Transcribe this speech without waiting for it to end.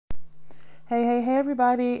Hey,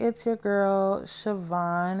 everybody. It's your girl,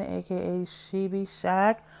 Siobhan, aka She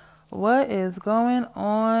Shack. What is going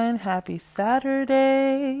on? Happy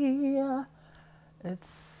Saturday. It's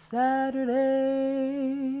Saturday.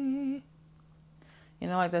 You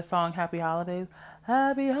know, like that song, Happy Holidays?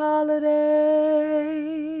 Happy Holidays.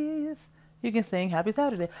 You can sing Happy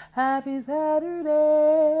Saturday. Happy Saturdays.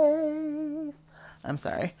 I'm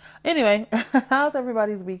sorry. Anyway, how's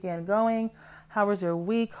everybody's weekend going? How was your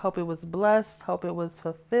week? Hope it was blessed. Hope it was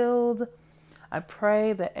fulfilled. I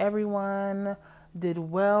pray that everyone did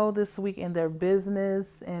well this week in their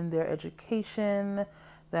business, in their education,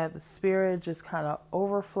 that the Spirit just kind of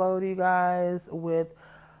overflowed you guys with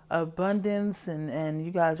abundance, and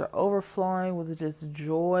you guys are overflowing with just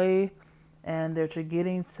joy, and that you're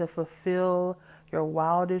getting to fulfill your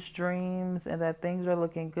wildest dreams, and that things are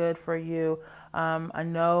looking good for you. I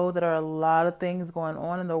know there are a lot of things going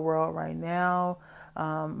on in the world right now.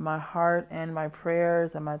 My heart and my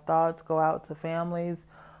prayers and my thoughts go out to families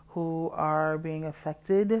who are being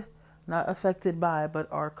affected, not affected by, but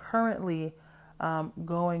are currently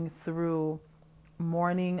going through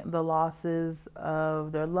mourning the losses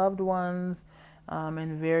of their loved ones,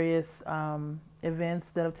 and various events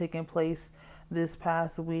that have taken place this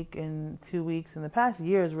past week and 2 weeks and the past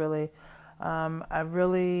years, really.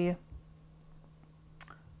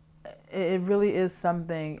 It really is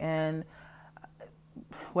something, and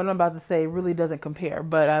what I'm about to say really doesn't compare.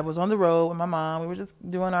 But I was on the road with my mom. We were just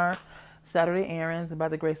doing our Saturday errands, and by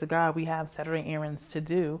the grace of God, we have Saturday errands to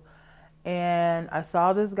do. And I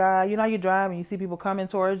saw this guy. You know how you drive and you see people coming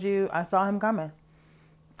towards you? I saw him coming.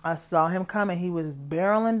 He was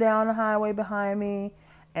barreling down the highway behind me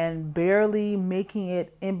and barely making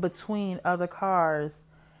it in between other cars.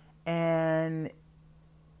 And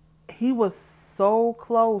he was so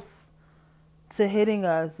close to hitting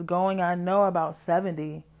us, going, I know, about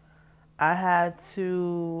 70. I had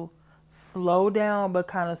to slow down but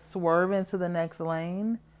kind of swerve into the next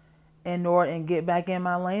lane and get back in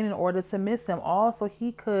my lane in order to miss him. Also,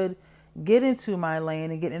 he could get into my lane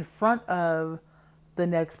and get in front of the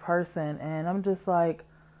next person. And I'm just like,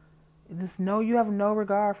 you have no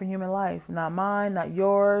regard for human life. Not mine, not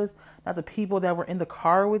yours, not the people that were in the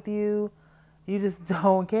car with you. You just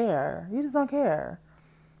don't care. You just don't care.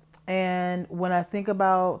 And when I think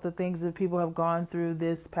about the things that people have gone through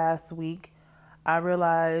this past week, I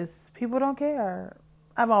realize people don't care.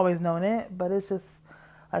 I've always known it, but it's just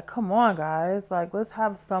like, come on, guys. Like, let's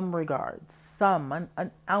have some regard,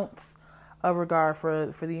 an ounce of regard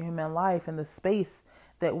for the human life and the space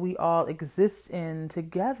that we all exist in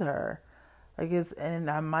together. And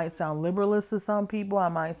I might sound liberalist to some people. I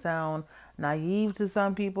might sound naive to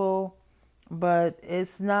some people. But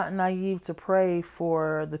it's not naive to pray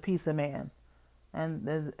for the peace of man.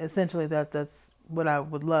 And essentially that's what I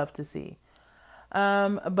would love to see.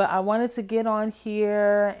 But I wanted to get on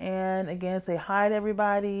here and again say hi to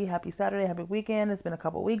everybody. Happy Saturday, happy weekend. It's been a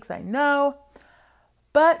couple weeks, I know.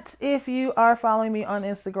 But if you are following me on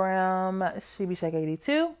Instagram,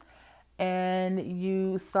 SheBeShack82, and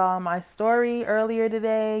you saw my story earlier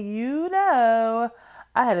today, you know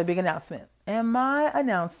I had a big announcement. And my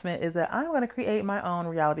announcement is that I'm going to create my own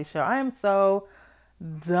reality show. I am so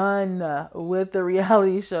done with the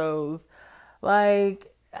reality shows.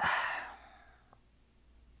 Like,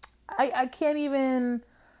 I can't even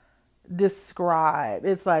describe.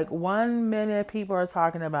 It's like 1 minute people are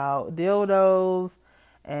talking about dildos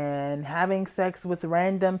and having sex with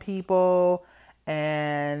random people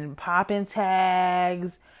and popping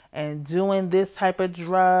tags and doing this type of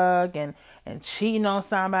drug and cheating on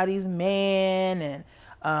somebody's man and,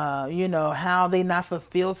 how they not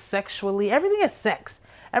fulfilled sexually. Everything is sex.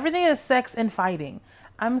 Everything is sex and fighting.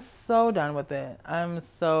 I'm so done with it. I'm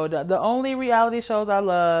so done. The only reality shows I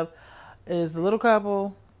love is The Little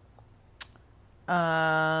Couple,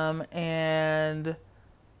 and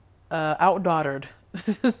Outdaughtered.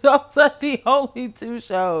 Those are the only two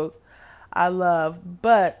shows I love.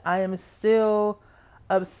 But I am still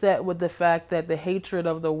upset with the fact that the hatred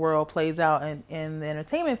of the world plays out in the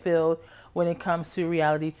entertainment field when it comes to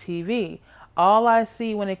reality TV. All I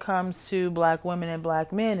see when it comes to black women and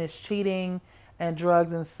black men is cheating and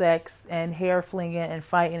drugs and sex and hair flinging and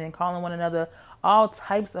fighting and calling one another all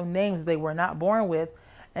types of names they were not born with.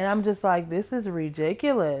 And I'm just like, this is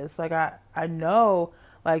ridiculous. Like, I know,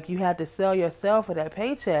 like, you had to sell yourself for that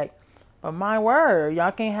paycheck, but my word,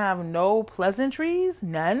 y'all can't have no pleasantries?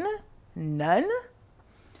 None?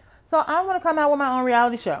 So I'm going to come out with my own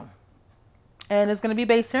reality show. And it's going to be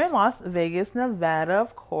based here in Las Vegas, Nevada,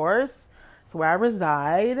 of course. It's where I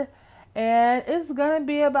reside. And it's going to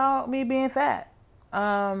be about me being fat.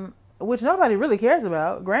 which nobody really cares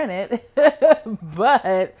about, granted.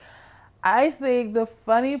 But I think the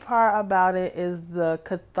funny part about it is the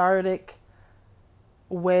cathartic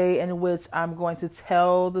way in which I'm going to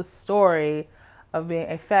tell the story of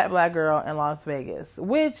being a fat black girl in Las Vegas,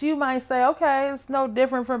 which you might say, okay, it's no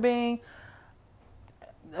different from being,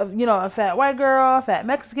 a fat white girl, a fat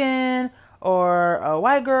Mexican, or a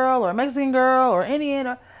white girl, or a Mexican girl, or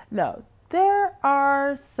Indian. No, there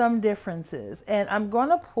are some differences, and I'm going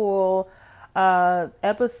to pull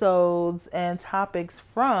episodes and topics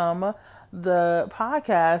from the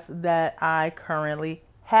podcast that I currently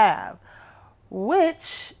have,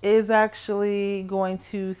 which is actually going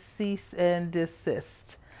to cease and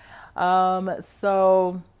desist.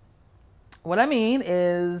 So what I mean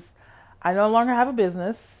is I no longer have a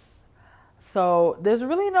business. So there's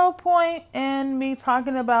really no point in me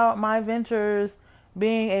talking about my ventures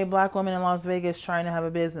being a black woman in Las Vegas trying to have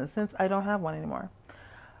a business, since I don't have one anymore.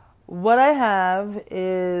 What I have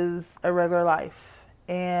is a regular life.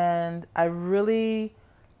 And I really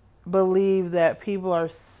believe that people are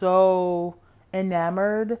so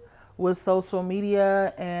enamored with social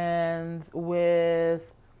media and with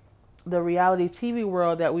the reality TV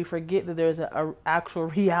world that we forget that there's a actual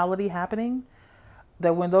reality happening.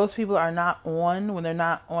 That when those people are not on, when they're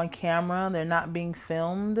not on camera, they're not being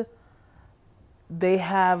filmed, they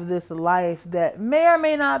have this life that may or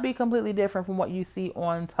may not be completely different from what you see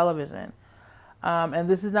on television. And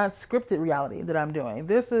this is not scripted reality that I'm doing.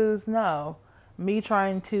 This is, me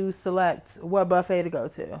trying to select what buffet to go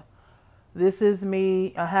to. This is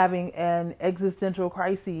me having an existential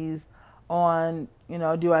crisis on,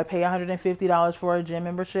 do I pay $150 for a gym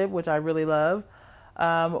membership, which I really love,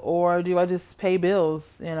 or do I just pay bills,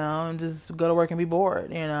 and just go to work and be bored,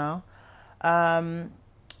 do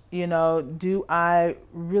I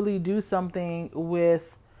really do something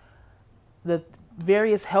with the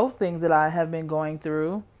various health things that I have been going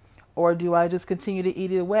through, or do I just continue to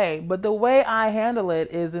eat it away? But the way I handle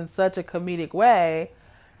it is in such a comedic way,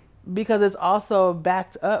 because it's also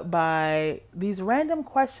backed up by these random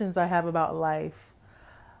questions I have about life.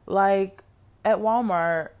 Like at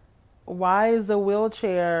Walmart, why is a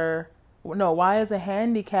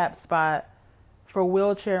handicap spot for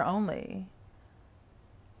wheelchair only?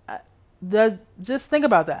 Just think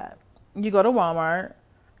about that. You go to Walmart,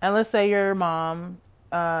 and let's say your mom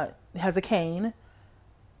has a cane,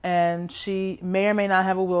 and she may or may not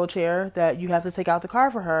have a wheelchair that you have to take out the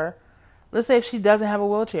car for her. Let's say if she doesn't have a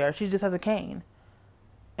wheelchair, she just has a cane.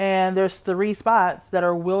 And there's 3 spots that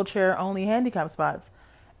are wheelchair-only handicap spots,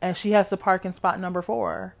 and she has to park in spot number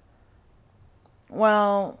 4.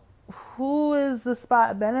 Well, who is the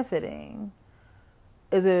spot benefiting?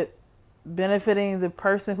 Is it benefiting the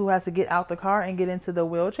person who has to get out the car and get into the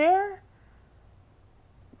wheelchair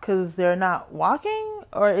because they're not walking?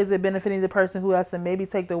 Or is it benefiting the person who has to maybe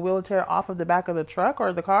take the wheelchair off of the back of the truck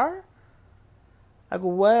or the car? Like,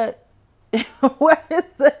 what is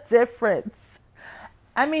the difference?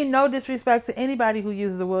 I mean, no disrespect to anybody who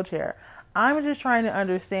uses a wheelchair. I'm just trying to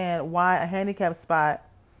understand why a handicap spot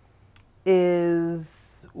is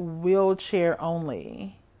wheelchair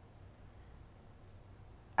only.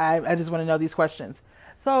 I just want to know these questions.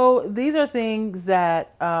 So these are things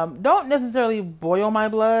that don't necessarily boil my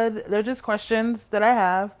blood. They're just questions that I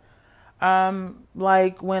have.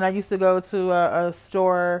 Like when I used to go to a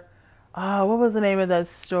store. What was the name of that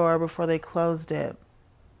store before they closed it?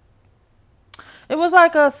 It was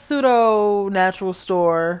like a pseudo natural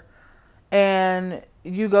store. And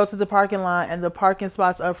you go to the parking lot, and the parking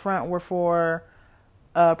spots up front were for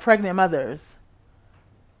pregnant mothers.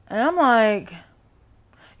 And I'm like,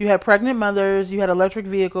 you had pregnant mothers, you had electric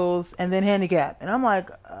vehicles, and then handicap. And I'm like,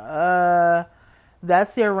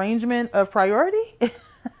 that's the arrangement of priority?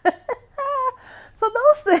 So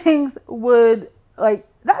those things would,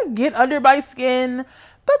 not get under my skin,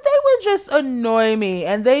 but they would just annoy me.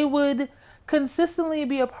 And they would consistently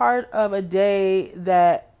be a part of a day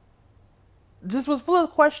that just was full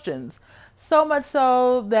of questions. So much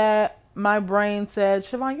so that my brain said,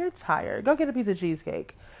 Siobhan, you're tired. Go get a piece of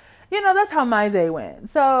cheesecake. That's how my day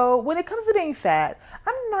went. So when it comes to being fat,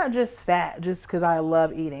 I'm not just fat just because I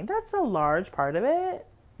love eating. That's a large part of it.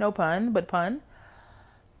 No pun, but pun.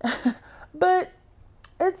 But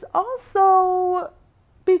it's also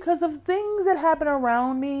because of things that happen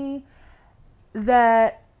around me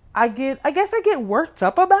that I guess I get worked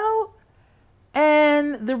up about.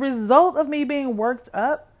 And the result of me being worked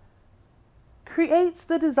up creates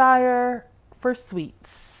the desire for sweets.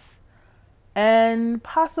 And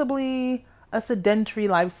possibly a sedentary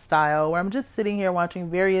lifestyle where I'm just sitting here watching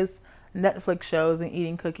various Netflix shows and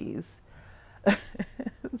eating cookies.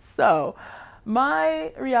 So,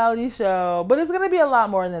 My reality show, but it's going to be a lot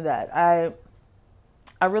more than that.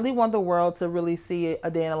 I really want the world to really see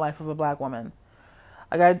a day in the life of a black woman.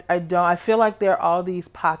 Like I feel like there are all these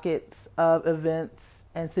pockets of events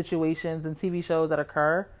and situations and TV shows that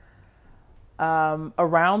occur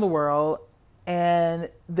around the world, and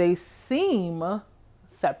they seem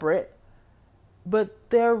separate, but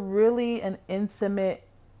they're really an intimate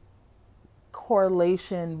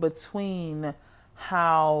correlation between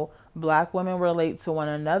how black women relate to one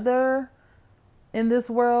another in this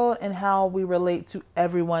world and how we relate to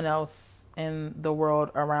everyone else in the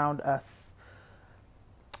world around us.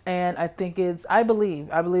 And I believe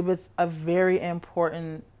it's a very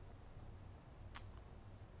important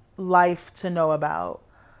life to know about.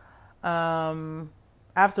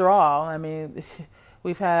 After all, I mean,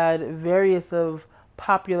 we've had various of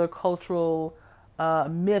popular cultural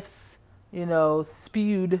myths,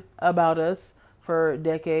 spewed about us for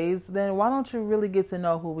decades. Then why don't you really get to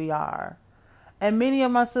know who we are? And many of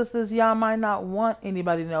my sisters, y'all might not want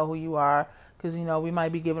anybody to know who you are because, we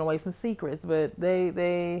might be giving away some secrets. But they've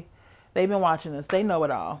been watching us. They know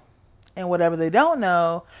it all. And whatever they don't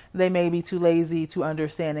know, they may be too lazy to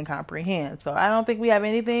understand and comprehend. So I don't think we have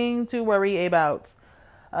anything to worry about.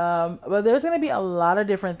 But there's going to be a lot of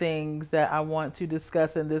different things that I want to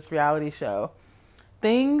discuss in this reality show.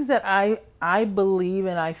 Things that I believe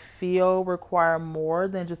and I feel require more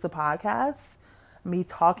than just a podcast. Me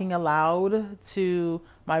talking aloud to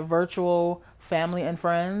my virtual family and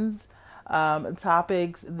friends.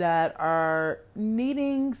 Topics that are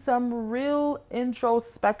needing some real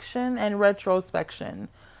introspection and retrospection.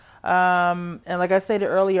 And like I stated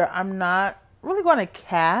earlier, I'm not really going to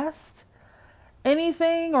cast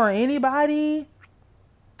anything or anybody.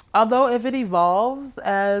 Although if it evolves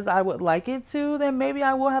as I would like it to, then maybe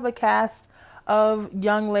I will have a cast of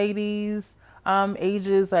young ladies,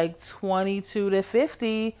 ages like 22 to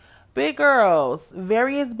 50, big girls,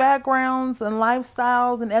 various backgrounds and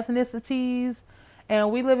lifestyles and ethnicities.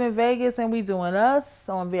 And we live in Vegas and we doing us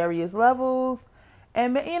on various levels.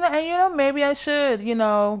 And, maybe I should,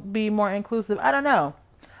 be more inclusive. I don't know.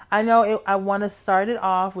 I want to start it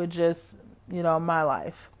off with just, my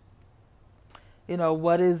life.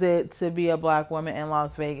 What is it to be a black woman in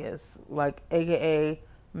Las Vegas? Like, AKA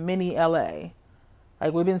mini LA.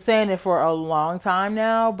 Like, we've been saying it for a long time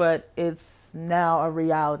now, but it's now a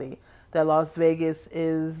reality that Las Vegas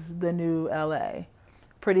is the new LA.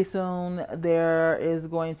 Pretty soon, there is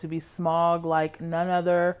going to be smog like none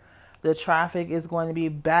other. The traffic is going to be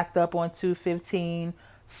backed up on 215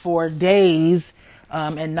 for days,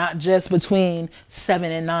 and not just between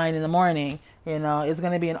 7 and 9 in the morning. It's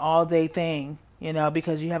going to be an all-day thing,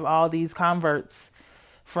 because you have all these converts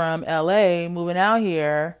from LA moving out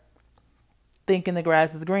here thinking the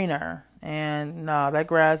grass is greener. And no, that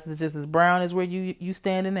grass is just as brown as where you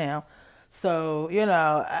standing now. So,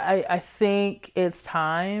 I think it's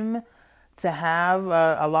time to have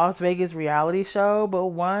a Las Vegas reality show, but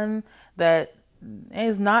one that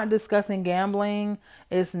is not discussing gambling.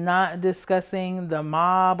 It's not discussing the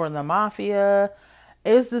mob or the mafia.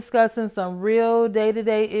 It's discussing some real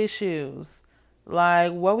day-to-day issues.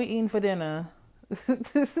 Like, what we eating for dinner?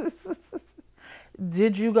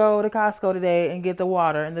 Did you go to Costco today and get the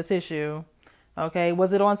water and the tissue? Okay.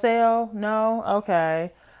 Was it on sale? No?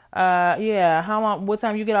 Okay. Yeah. How long, what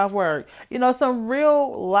time you get off work? Some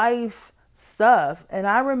real life stuff. And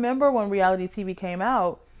I remember when reality TV came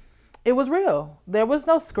out, it was real. There was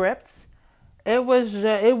no scripts. It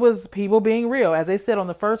was people being real. As they said on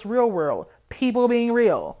the first Real World, people being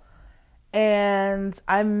real. And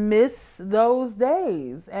I miss those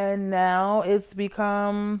days. And now it's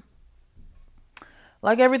become,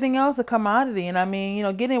 like everything else, a commodity. And I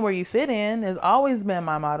mean, getting where you fit in has always been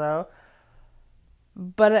my motto.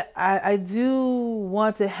 But I do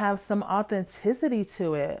want to have some authenticity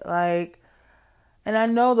to it. And I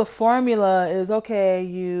know the formula is, okay,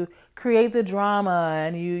 you create the drama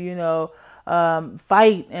and you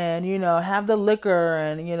fight and, have the liquor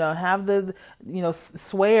and, have the,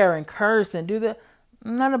 swear and curse and do the,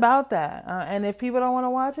 not about that. And if people don't want to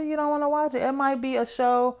watch it, you don't want to watch it. It might be a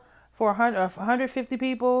show for 150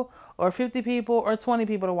 people or 50 people or 20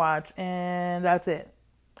 people to watch, and that's it.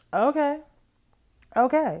 Okay.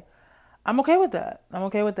 I'm okay with that.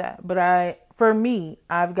 But for me,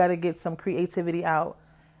 I've got to get some creativity out,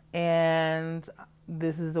 and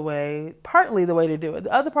this is partly the way to do it.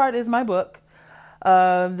 The other part is my book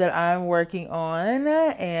that I'm working on,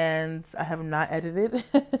 and I have not edited.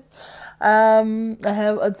 I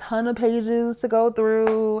have a ton of pages to go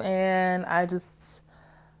through, and I just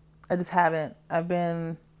haven't. I've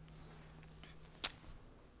been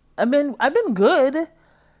good,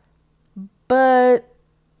 But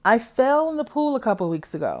I fell in the pool a couple of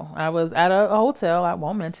weeks ago. I was at a hotel. I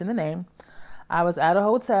won't mention the name. I was at a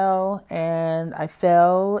hotel and I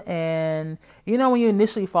fell, and you know when you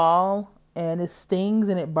initially fall and it stings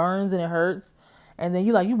and it burns and it hurts, and then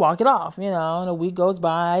you walk it off, and a week goes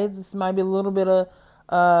by. This might be a little bit of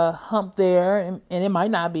hump there, and it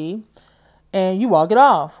might not be, and you walk it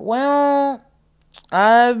off. Well,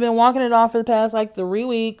 I've been walking it off for the past 3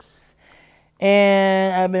 weeks,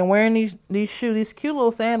 and I've been wearing these shoes, these cute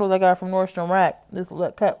little sandals I got from Nordstrom Rack this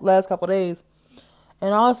last couple of days.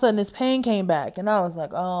 And all of a sudden, this pain came back. And I was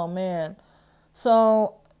like, oh, man.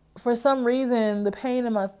 So, for some reason, the pain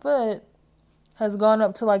in my foot has gone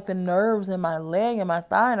up to, the nerves in my leg and my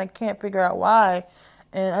thigh. And I can't figure out why.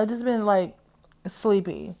 And I've just been,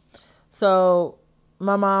 sleepy. So,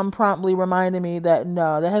 my mom promptly reminded me that,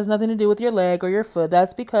 no, that has nothing to do with your leg or your foot.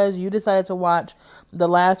 That's because you decided to watch the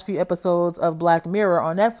last few episodes of Black Mirror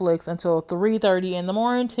on Netflix until 3:30 in the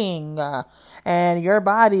morning. And your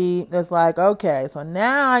body is like, okay, so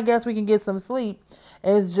now I guess we can get some sleep.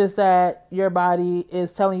 It's just that your body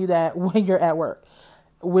is telling you that when you're at work,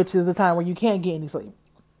 which is the time where you can't get any sleep.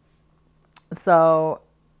 So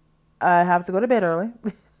I have to go to bed early.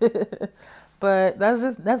 But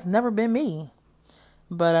that's never been me.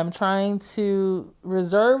 But I'm trying to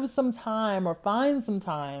reserve some time or find some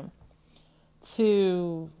time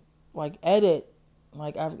to edit.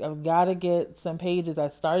 I've got to get some pages. I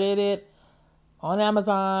started it on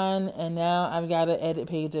Amazon, and now I've got to edit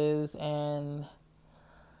pages, and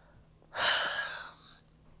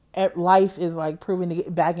life is proving to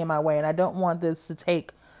get back in my way, and I don't want this to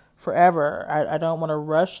take forever. I don't want to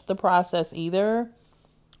rush the process either,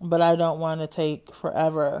 but I don't want to take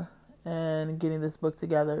forever in getting this book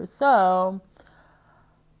together. So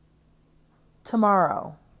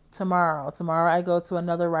tomorrow I go to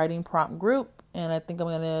another writing prompt group, and I think I'm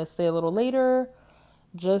going to stay a little later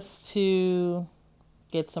just to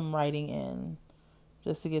get some writing in.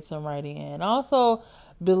 I also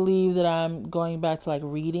believe that I'm going back to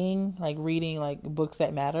reading books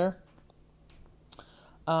that matter.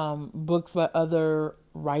 Books by other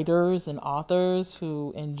writers and authors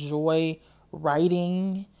who enjoy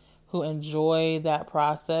writing, who enjoy that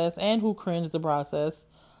process, and who cringe the process.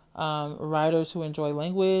 Writers who enjoy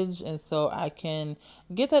language, and so I can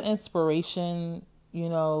get that inspiration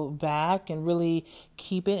back and really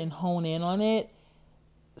keep it and hone in on it,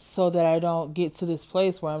 so that I don't get to this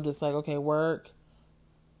place where I'm just okay, work,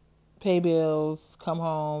 pay bills, come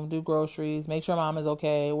home, do groceries, make sure mom is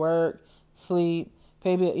okay, work, sleep,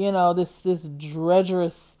 pay bills, this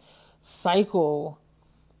drudgerous cycle.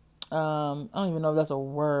 I don't even know if that's a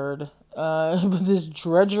word, but this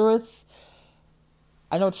drudgerous,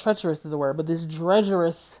 I know treacherous is a word, but this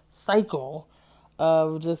drudgerous cycle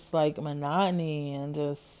of just monotony, and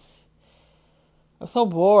I'm so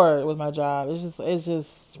bored with my job. It's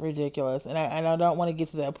just ridiculous. And I don't want to get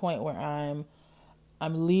to that point where I'm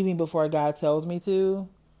leaving before God tells me to,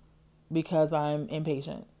 because I'm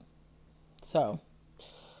impatient. So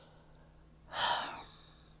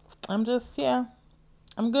I'm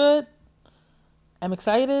good. I'm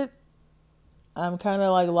excited. I'm kind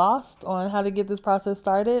of lost on how to get this process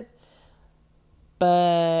started,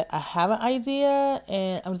 but I have an idea,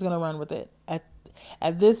 and I'm just going to run with it.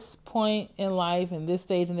 At this point in life, in this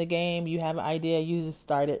stage in the game, you have an idea, you just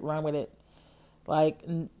start it, run with it. At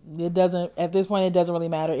this point, it doesn't really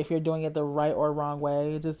matter if you're doing it the right or wrong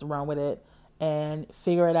way. Just run with it and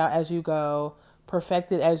figure it out as you go,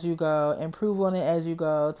 perfect it as you go, improve on it as you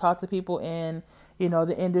go, talk to people in,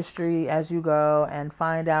 the industry as you go, and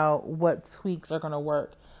find out what tweaks are going to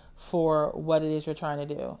work for what it is you're trying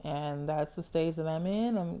to do. And that's the stage that I'm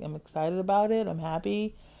in. I'm excited about it. I'm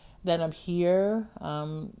happy that I'm here.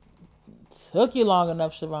 Took you long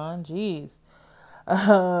enough, Siobhan. Jeez.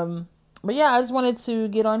 But yeah, I just wanted to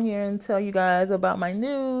get on here and tell you guys about my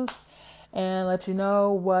news and let you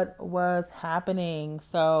know what was happening.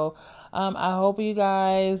 So I hope you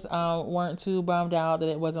guys weren't too bummed out that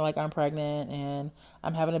it wasn't I'm pregnant and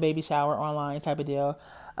I'm having a baby shower online type of deal,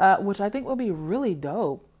 which I think would be really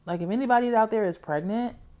dope. If anybody out there is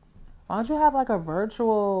pregnant, why don't you have a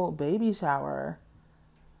virtual baby shower?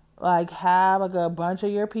 Have a bunch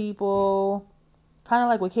of your people, kind of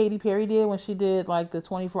like what Katy Perry did when she did the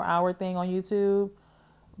 24-hour thing on YouTube,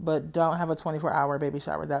 but don't have a 24-hour baby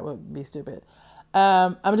shower. That would be stupid.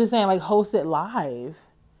 I'm just saying host it live,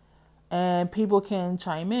 and people can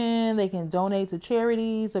chime in. They can donate to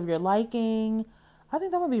charities of your liking. I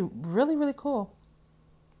think that would be really, really cool.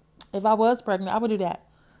 If I was pregnant, I would do that.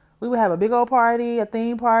 we would have a big old party, a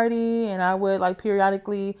theme party, and I would like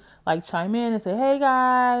periodically like chime in and say, "Hey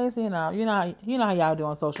guys, you know how y'all do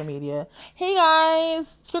on social media. Hey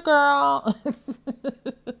guys, it's your girl."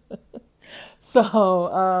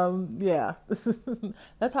 So, yeah,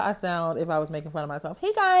 that's how I sound if I was making fun of myself.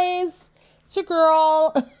 Hey guys, it's your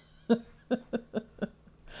girl.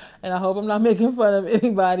 And I hope I'm not making fun of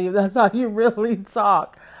anybody if that's how you really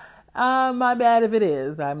talk. My bad if it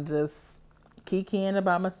is. I'm just kikiing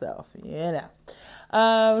about myself,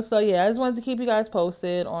 So yeah, I just wanted to keep you guys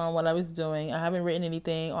posted on what I was doing. I haven't written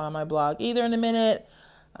anything on my blog either in a minute.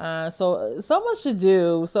 So much to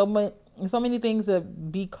do. So many things to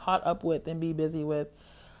be caught up with and be busy with.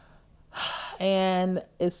 And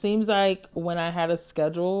it seems like when I had a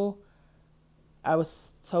schedule, I was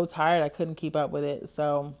so tired I couldn't keep up with it.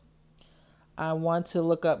 So I want to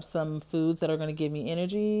look up some foods that are going to give me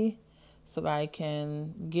energy so that I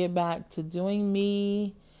can get back to doing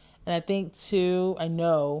me. And I think too, I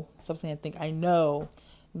know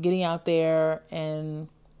getting out there and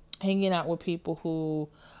hanging out with people who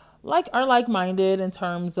are like-minded in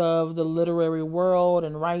terms of the literary world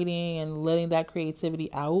and writing and letting that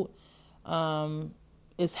creativity out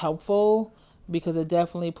is helpful, because it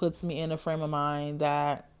definitely puts me in a frame of mind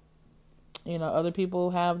that, other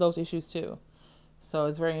people have those issues too. So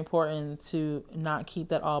it's very important to not keep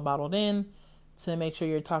that all bottled in, to make sure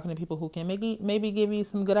you're talking to people who can maybe give you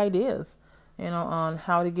some good ideas, on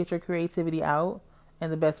how to get your creativity out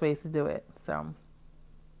and the best ways to do it. So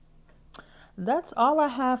that's all I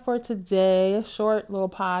have for today. A short little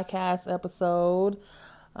podcast episode.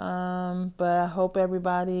 But I hope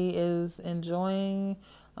everybody is enjoying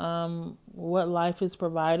what life is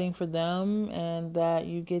providing for them, and that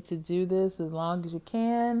you get to do this as long as you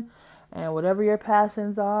can, and whatever your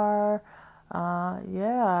passions are,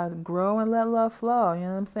 grow and let love flow. You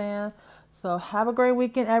know what I'm saying? So have a great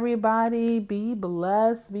weekend, everybody. Be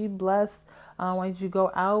blessed. When you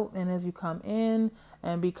go out and as you come in,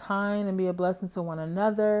 and be kind and be a blessing to one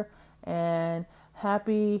another. And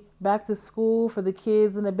happy back to school for the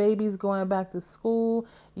kids and the babies going back to school.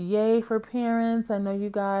 Yay for parents. I know you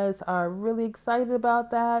guys are really excited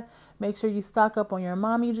about that. Make sure you stock up on your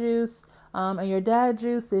mommy juice and your dad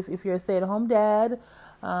juice if you're a stay-at-home dad.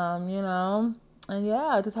 And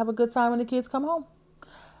just have a good time when the kids come home.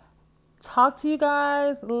 Talk to you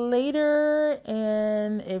guys later.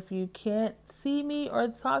 And if you can't see me or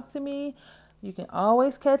talk to me, you can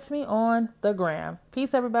always catch me on the gram.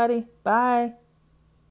 Peace, everybody. Bye.